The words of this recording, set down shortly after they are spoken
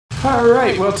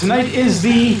Alright, well tonight is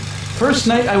the first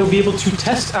night I will be able to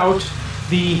test out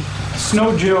the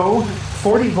Snow Joe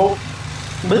 40-volt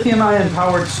lithium-ion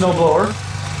powered snowblower.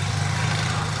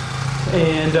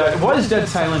 And it was dead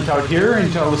silent out here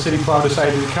until the city plow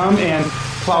decided to come and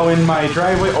plow in my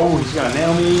driveway. Oh, he's gonna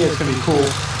nail me, it's gonna be cool.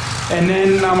 And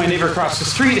then now my neighbor across the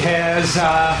street has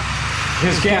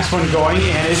his gas one going,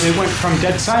 and it went from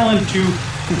dead silent to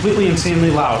completely insanely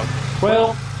loud.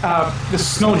 Well, the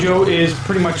Snow Joe is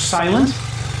pretty much silent,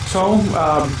 so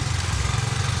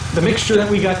the mixture that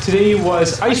we got today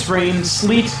was ice rain,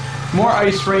 sleet, more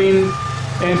ice rain,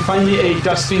 and finally a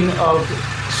dusting of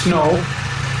snow.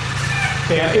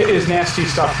 And it is nasty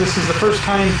stuff. This is the first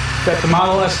time that the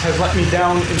Model S has let me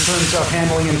down in terms of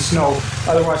handling in snow.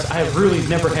 Otherwise, I have really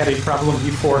never had a problem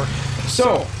before.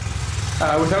 So,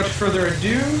 without further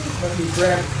ado, let me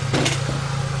grab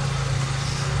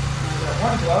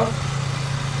one glove.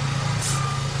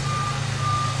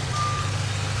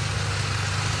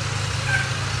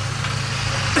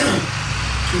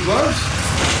 Two gloves.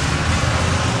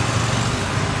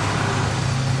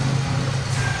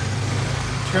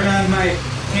 Turn on my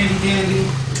handy-dandy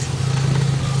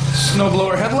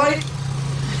snowblower headlight.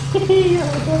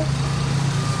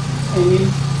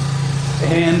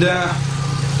 And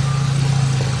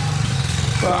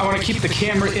well, I want to keep the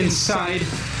camera inside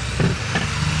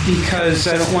because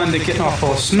I don't want it to get an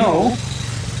awful snow.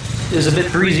 It's a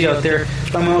bit breezy out there.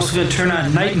 I'm also going to turn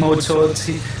on night mode, so let's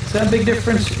see. Is that a big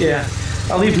difference? Yeah.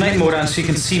 I'll leave night mode on so you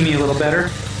can see me a little better.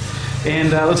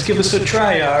 And let's give this a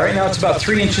try. Right now it's about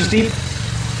 3 inches deep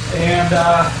and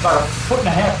about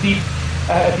 1.5 feet deep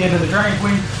at the end of the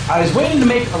driveway. I was waiting to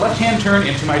make a left-hand turn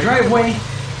into my driveway.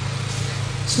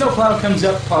 Snowplow comes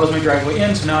up, plows my driveway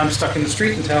in, so now I'm stuck in the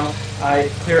street until I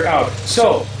clear out.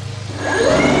 So,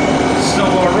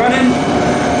 snowblower running,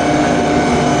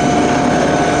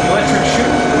 electric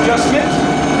chute adjustment,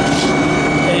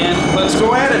 and let's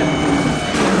go at it.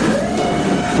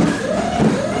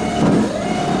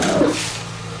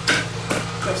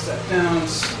 Adjust that down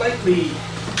slightly.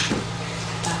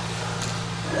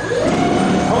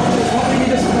 Hopefully it won't be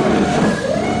disappointed.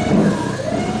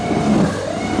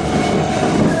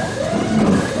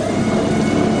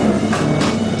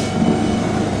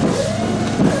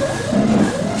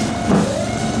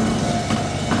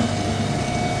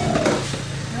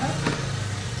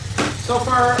 So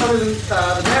far, other than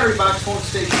the battery box won't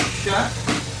stay shut.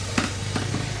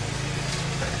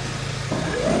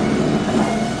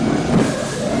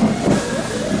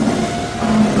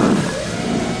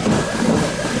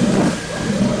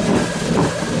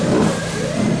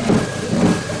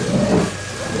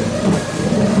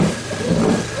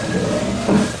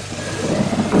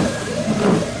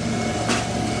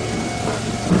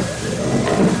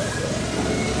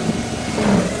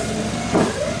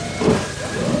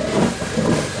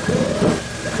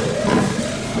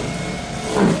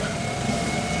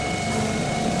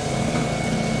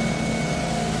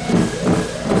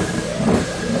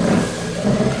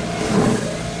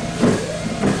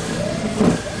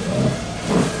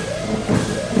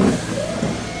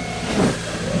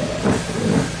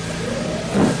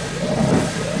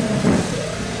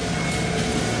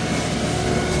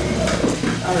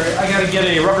 I got to get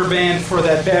a rubber band for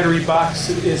that battery box.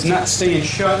 It is not staying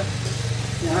shut.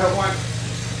 And I don't want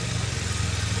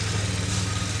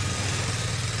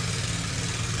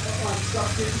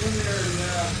stuff getting in there and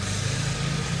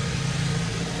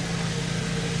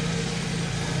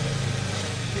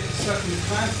getting stuck in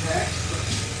contact. But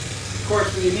of course,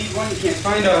 when you need one, you can't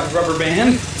find a rubber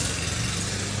band. Let's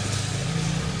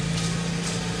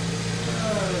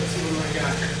see what I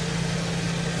got here.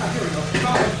 Oh, here we go.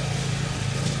 Oh.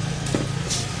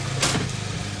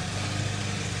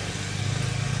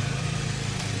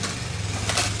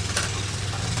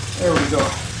 There we go.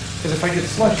 Because if I get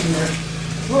slush in there,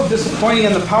 it's a little disappointing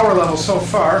on the power level so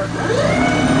far. Expect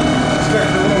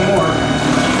a little more.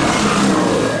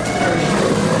 There we go.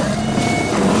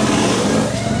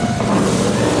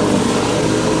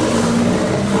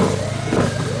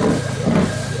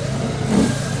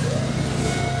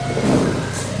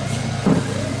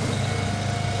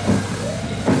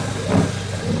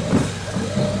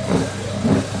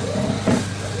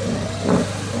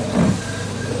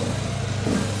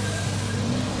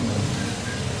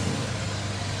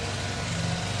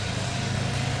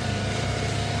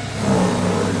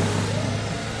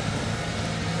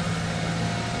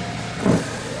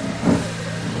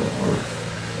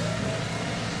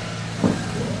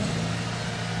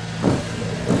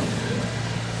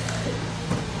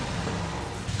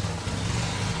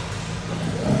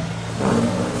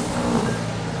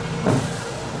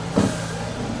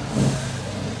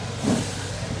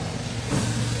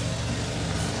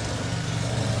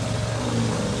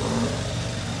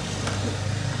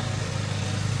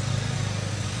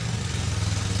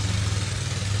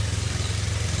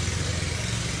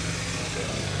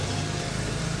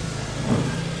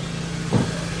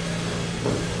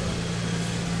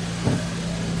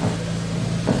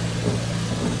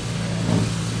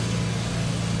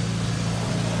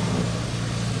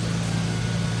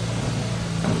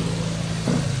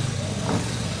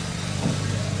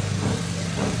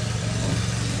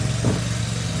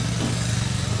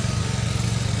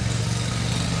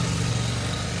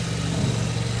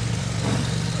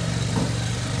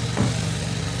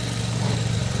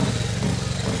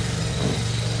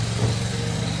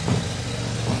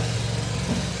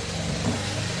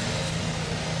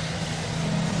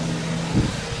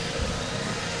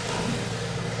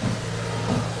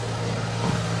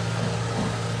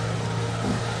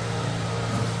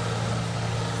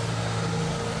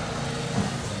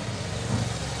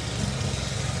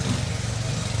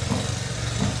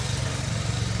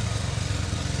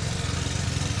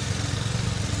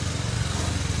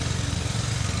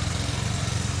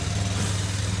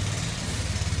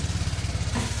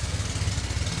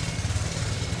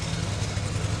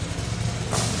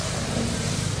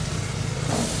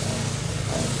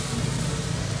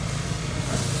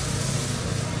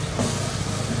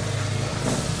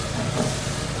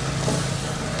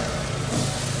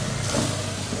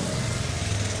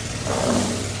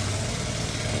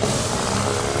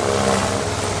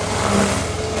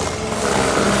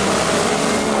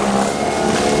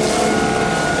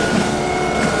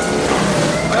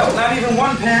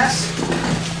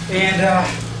 And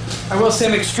I will say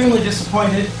I'm extremely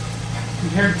disappointed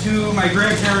compared to my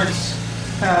grandparents'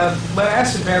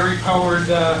 lead-acid battery-powered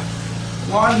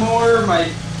lawnmower,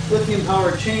 my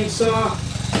lithium-powered chainsaw,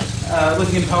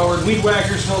 lithium-powered weed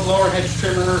whacker, snowblower, hedge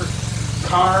trimmer,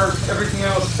 car, everything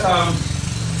else.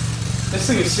 This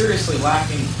thing is seriously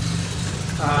lacking.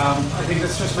 I think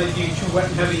this just might be too wet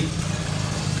and heavy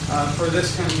for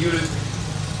this kind of unit.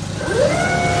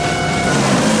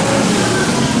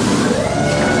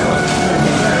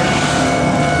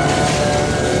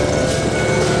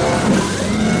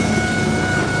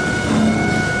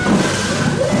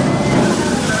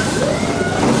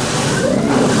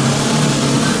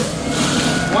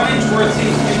 It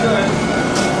seems to be good.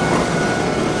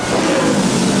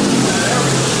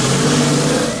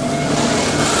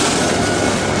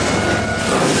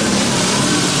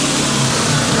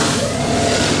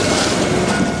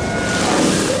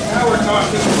 Now we're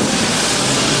talking.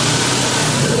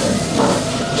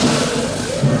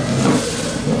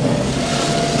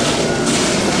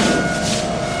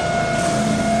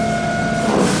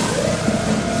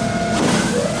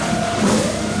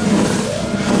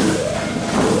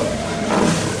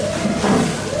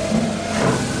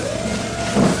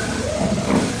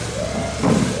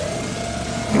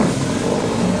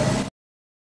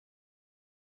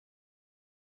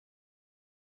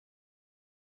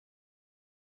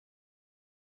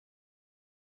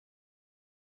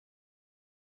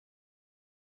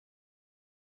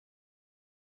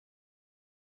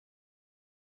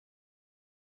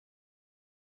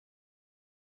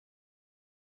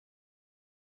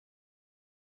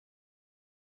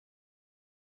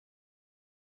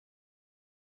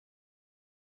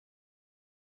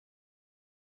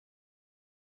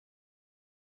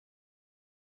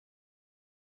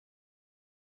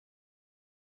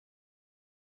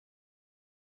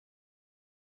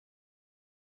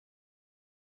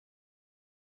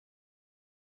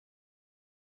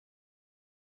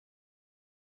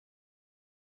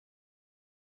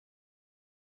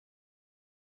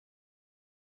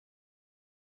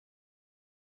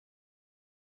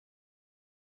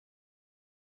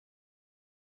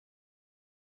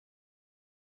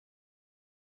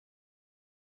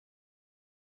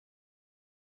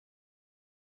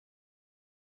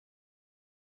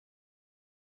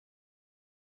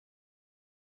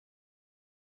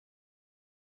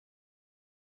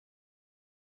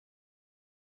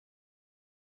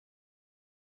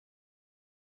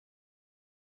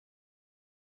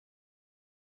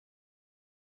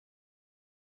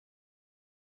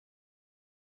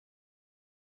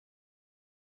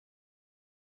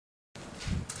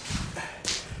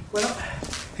 Well, I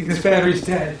think this battery's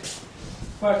dead,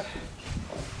 but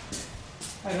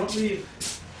I don't leave.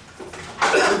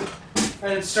 I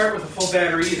didn't start with a full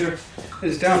battery either.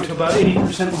 It's down to about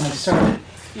 80% when I started.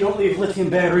 You don't leave lithium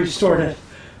batteries stored at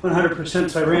 100%,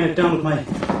 so I ran it down with my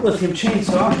lithium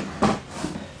chainsaw.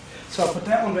 So I'll put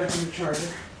that one back in the charger.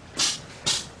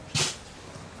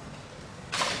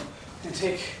 And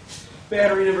take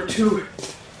battery number 2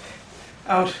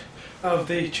 out of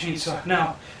the chainsaw.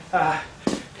 Now,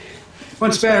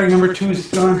 once battery number 2 is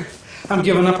gone, I'm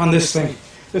giving up on this thing.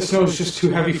 This nose is just too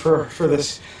heavy for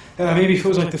this. Maybe if it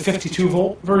was like the 52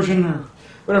 volt version or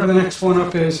whatever the next one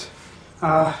up is,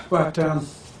 but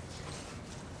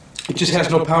it just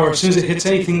has no power. As soon as it hits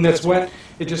anything that's wet,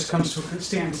 it just comes to a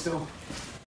standstill.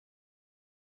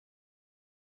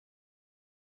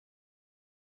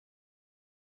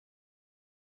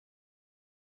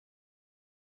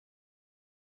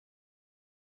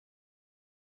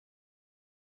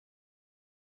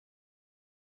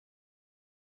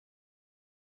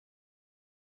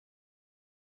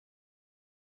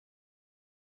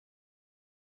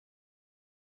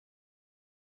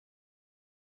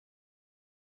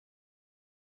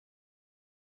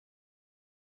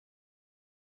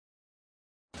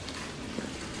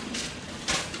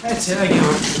 That's it, I give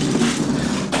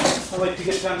up. I'd like to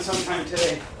get done sometime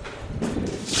today.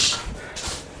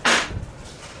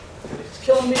 It's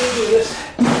killing me to do this.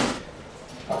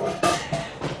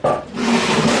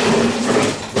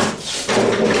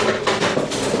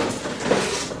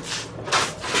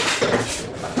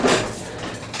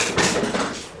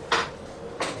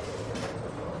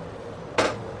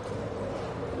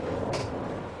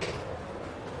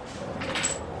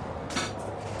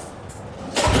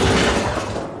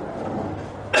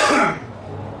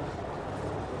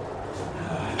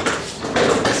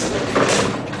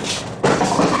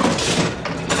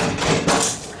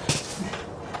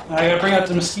 I gotta bring out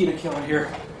the mosquito killer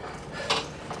here.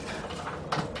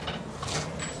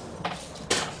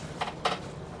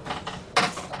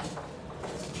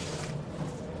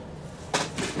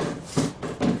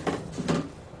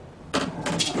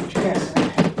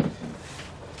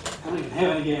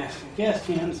 of gas. I got gas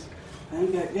cans. I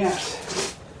ain't got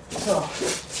gas. So,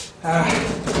 I'll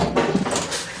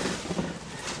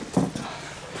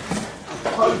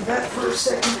plug that for a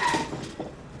second.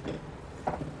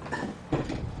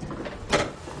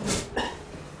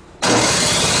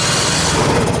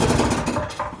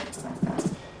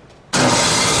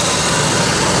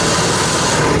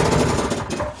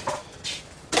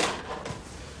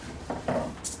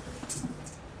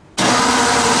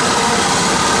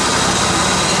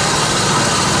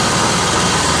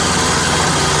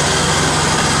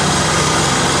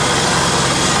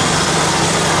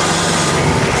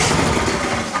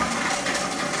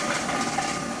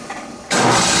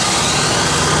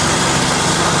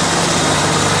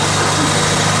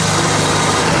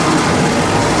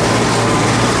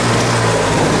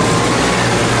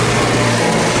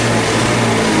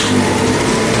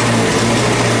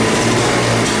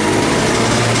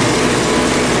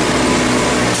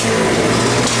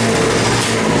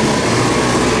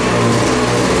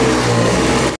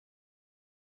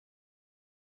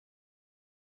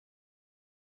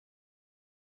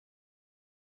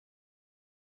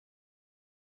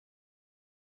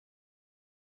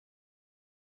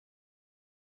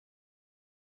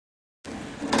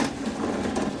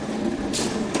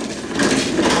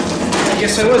 I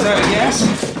guess I was out of gas,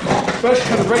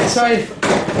 but on the right side,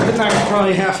 it knocked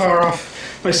probably a half hour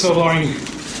off my slow blowing.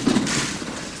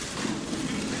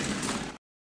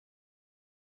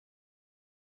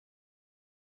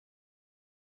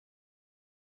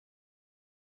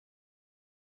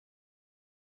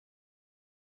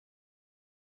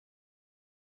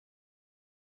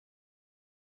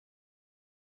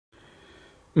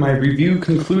 My review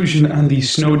conclusion on the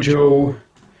Snow Joe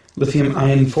Lithium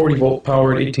ion 40 volt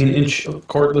powered 18-inch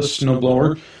cordless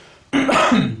snowblower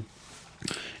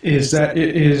is that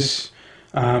it is,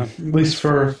 at least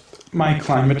for my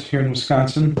climate here in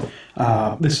Wisconsin,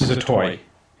 this is a toy.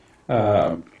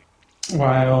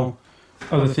 While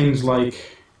other things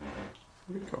like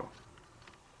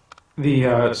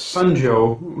the Sun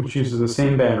Joe, which uses the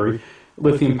same battery,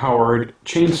 lithium powered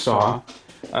chainsaw,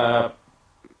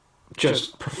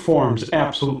 just performs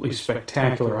absolutely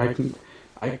spectacular.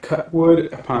 I cut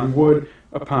wood upon wood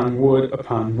upon wood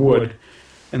upon wood,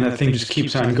 and that thing just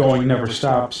keeps on going, never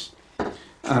stops.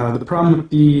 The problem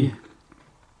with the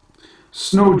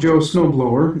Snow Joe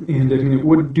snowblower, and I mean it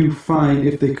would do fine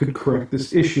if they could correct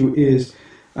this issue, is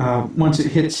once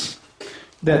it hits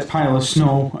that pile of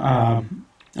snow,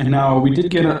 and now we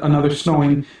did get another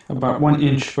snowing about 1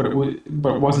 inch, but it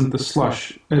wasn't the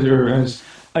slush as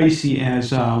icy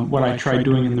as what I tried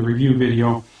doing in the review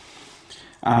video.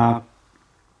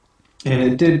 And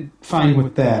it did fine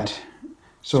with that,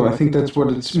 so I think that's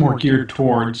what it's more geared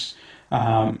towards.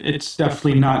 It's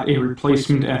definitely not a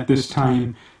replacement at this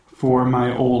time for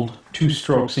my old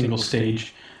 2-stroke single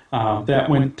stage.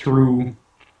 That went through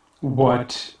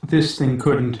what this thing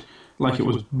couldn't, like it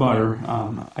was butter.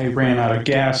 I ran out of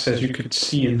gas, as you could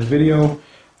see in the video,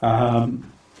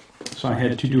 so I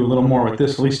had to do a little more with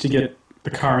this, at least to get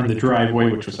the car in the driveway,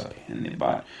 which was a pain in the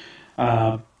butt.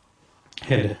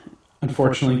 Had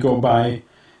unfortunately go buy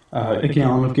a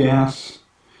gallon of gas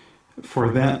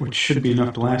for that, which should be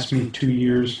enough to last me 2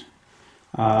 years,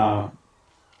 and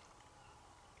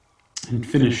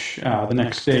finish the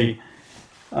next day.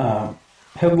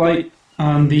 Headlight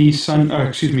on the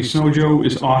Snow Joe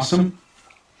is awesome.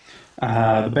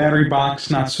 The battery box,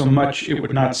 not so much. It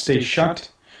would not stay shut.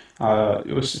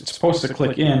 It's supposed to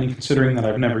click in, considering that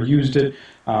I've never used it.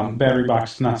 Battery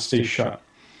box does not stay shut.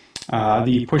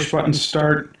 The push button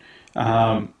start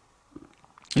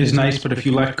is nice, but if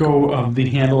you let go of the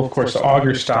handle, of course the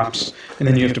auger stops, and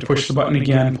then you have to push the button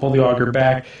again, pull the auger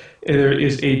back. There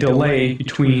is a delay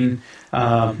between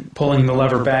pulling the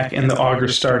lever back and the auger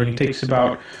starting. It takes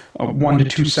about 1 to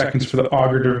 2 seconds for the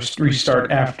auger to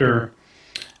restart after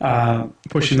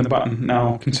pushing the button.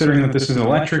 Now, considering that this is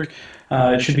electric,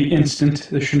 it should be instant.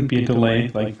 There shouldn't be a delay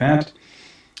like that.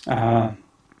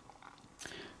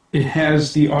 It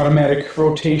has the automatic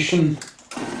rotation,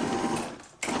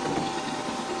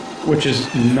 which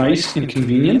is nice and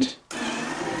convenient,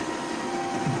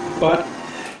 but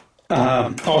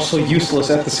also useless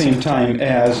at the same time,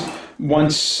 as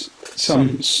once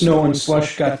some snow and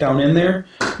slush got down in there,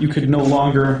 you could no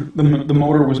longer, the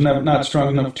motor was not strong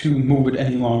enough to move it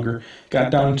any longer.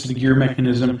 Got down to the gear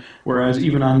mechanism, whereas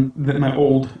even on my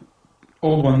old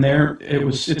one there,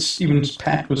 it's even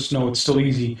packed with snow, it's still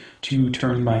easy to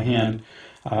turn by hand.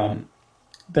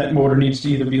 That motor needs to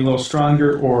either be a little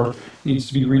stronger or needs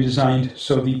to be redesigned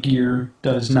so the gear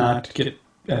does not get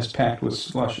as packed with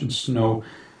slush and snow.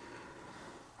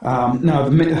 Now,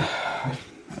 I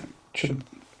should have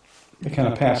I kind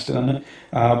of passed it on it.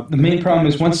 The main problem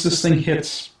is once this thing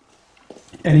hits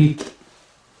any,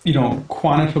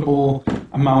 quantitable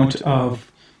amount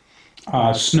of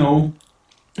snow,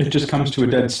 it just comes to a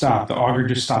dead stop. The auger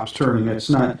just stops turning. It's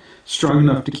not strong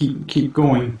enough to keep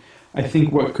going. I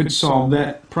think what could solve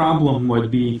that problem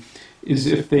is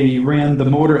if they ran the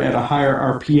motor at a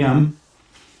higher RPM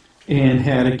and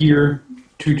had a gear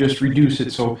to just reduce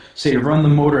it. So say run the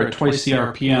motor at twice the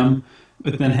RPM,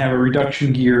 but then have a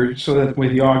reduction gear so that way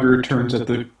the auger turns at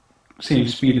the same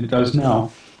speed it does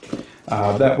now.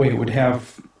 That way it would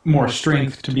have more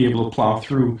strength to be able to plow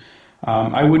through.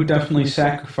 I would definitely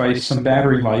sacrifice some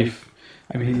battery life.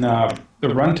 I mean, the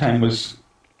runtime was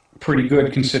pretty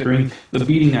good considering the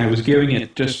beating I was giving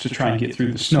it just to try and get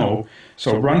through the snow.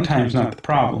 So runtime's not the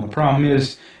problem. The problem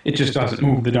is it just doesn't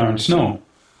move the darn snow.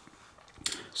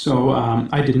 So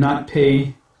I did not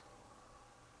pay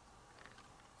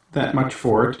that much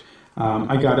for it.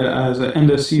 I got it as an end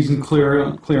of season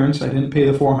clearance. I didn't pay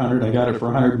the $400. I got it for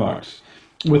 $100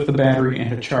 with the battery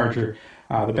and a charger.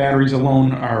 The batteries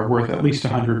alone are worth at least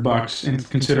 $100, and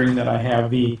considering that I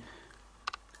have the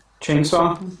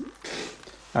chainsaw,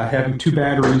 having two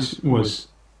batteries was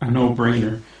a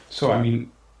no-brainer. So I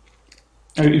mean,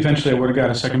 eventually I would have got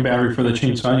a second battery for the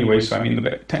chainsaw anyway. So I mean,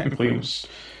 technically it was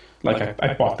like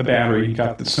I bought the battery and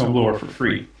got the snowblower for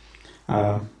free.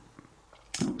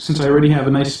 Since I already have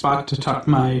a nice spot to tuck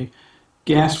my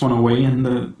gas one away, and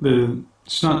the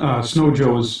Snow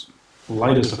Joe is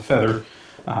light as a feather,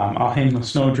 I'll hang the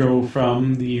Snow Joe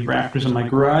from the rafters in my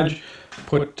garage,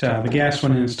 put the gas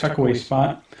one in its tuck-away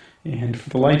spot, and for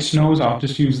the light snows, I'll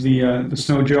just use the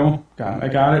Snow Joe. I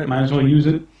got it, might as well use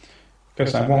it,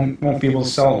 because I won't be able to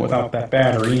sell it without that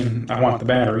battery, and I want the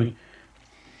battery.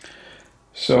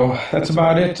 So that's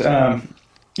about it.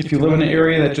 If you live in an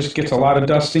area that just gets a lot of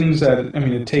dustings,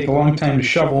 it'd take a long time to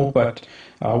shovel, but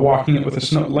walking it with a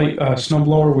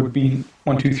snowblower would be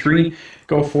 1, 2, 3.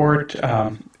 Go for it.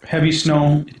 Heavy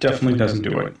snow, it definitely doesn't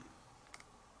do it.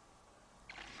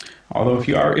 Although if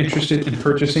you are interested in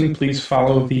purchasing, please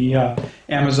follow the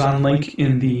Amazon link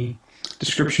in the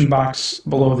description box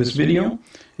below this video,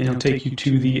 and it'll take you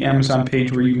to the Amazon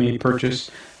page where you may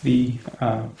purchase the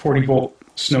 40-volt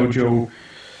Snow Joe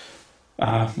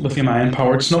lithium-ion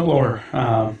powered snowblower.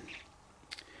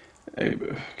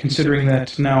 Considering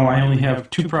that now I only have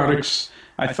 2 products,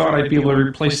 I thought I'd be able to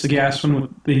replace the gas one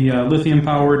with the lithium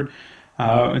powered,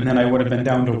 and then I would have been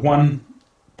down to one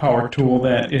power tool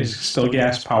that is still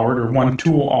gas powered, or one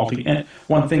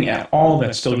thing at all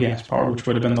that's still gas powered, which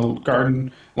would have been the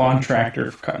garden lawn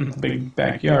tractor for cutting the big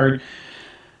backyard,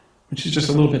 which is just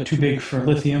a little bit too big for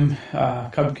lithium.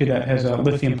 Cub Cadet has a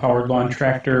lithium powered lawn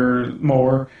tractor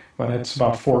mower, but it's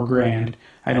about $4,000.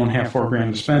 I don't have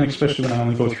 $4,000 to spend, especially when I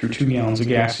only go through 2 gallons of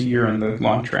gas a year on the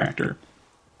lawn tractor.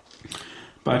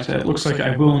 But it looks like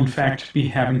I will, in fact, be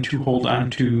having to hold on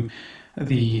to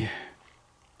the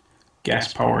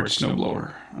gas-powered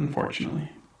snowblower, unfortunately.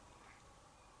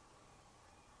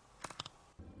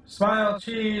 Smile,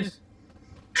 cheese!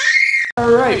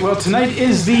 Alright, well tonight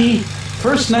is the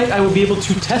first night I will be able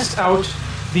to test out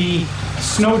the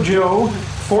Snow Joe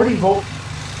 40-volt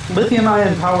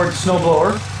lithium-ion powered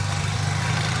snowblower.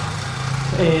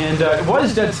 And it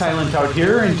was dead silent out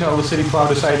here until the city plow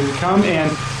decided to come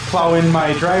and plow in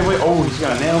my driveway. Oh, he's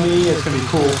gonna nail me, it's gonna be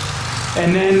cool.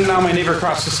 And then now my neighbor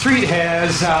across the street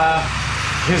has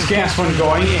his gas one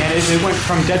going, and it went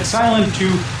from dead silent to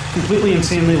completely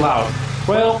insanely loud.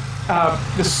 Well,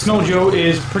 the Snow Joe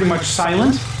is pretty much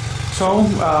silent, so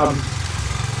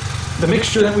the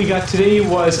mixture that we got today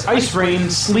was ice rain,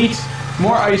 sleet,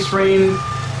 more ice rain,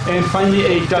 and finally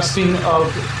a dusting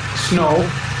of snow.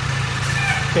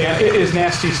 And it is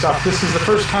nasty stuff. This is the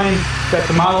first time that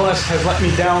the Model S has let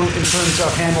me down in terms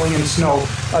of handling in snow.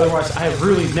 Otherwise, I have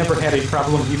really never had a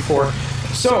problem before.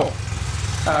 So,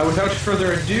 without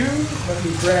further ado, let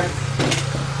me grab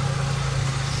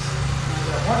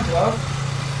one glove.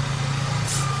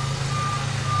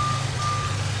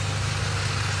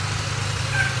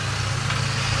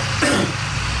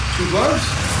 2 gloves.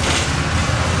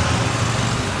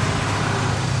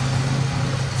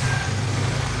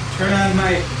 Turn on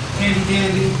my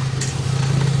handy-dandy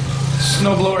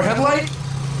snowblower headlight.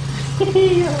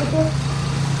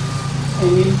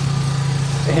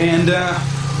 And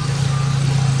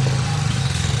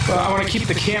well, I want to keep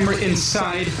the camera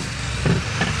inside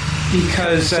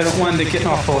because I don't want it to get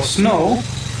off full of snow.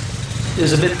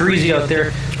 It's a bit breezy out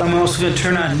there. But I'm also going to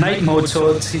turn on night mode, so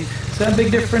let's see. Is that a big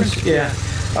difference? Yeah.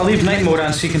 I'll leave night mode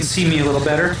on so you can see me a little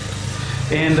better.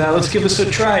 And let's give this a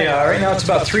try. Right now it's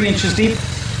about 3 inches deep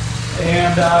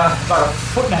and about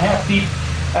 1.5 feet deep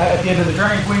at the end of the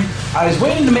driveway. I was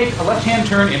waiting to make a left-hand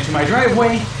turn into my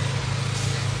driveway.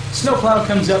 Snowplow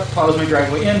comes up, plows my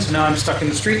driveway in, so now I'm stuck in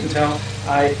the street until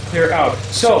I clear out.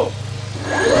 So,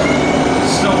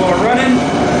 snowblower running.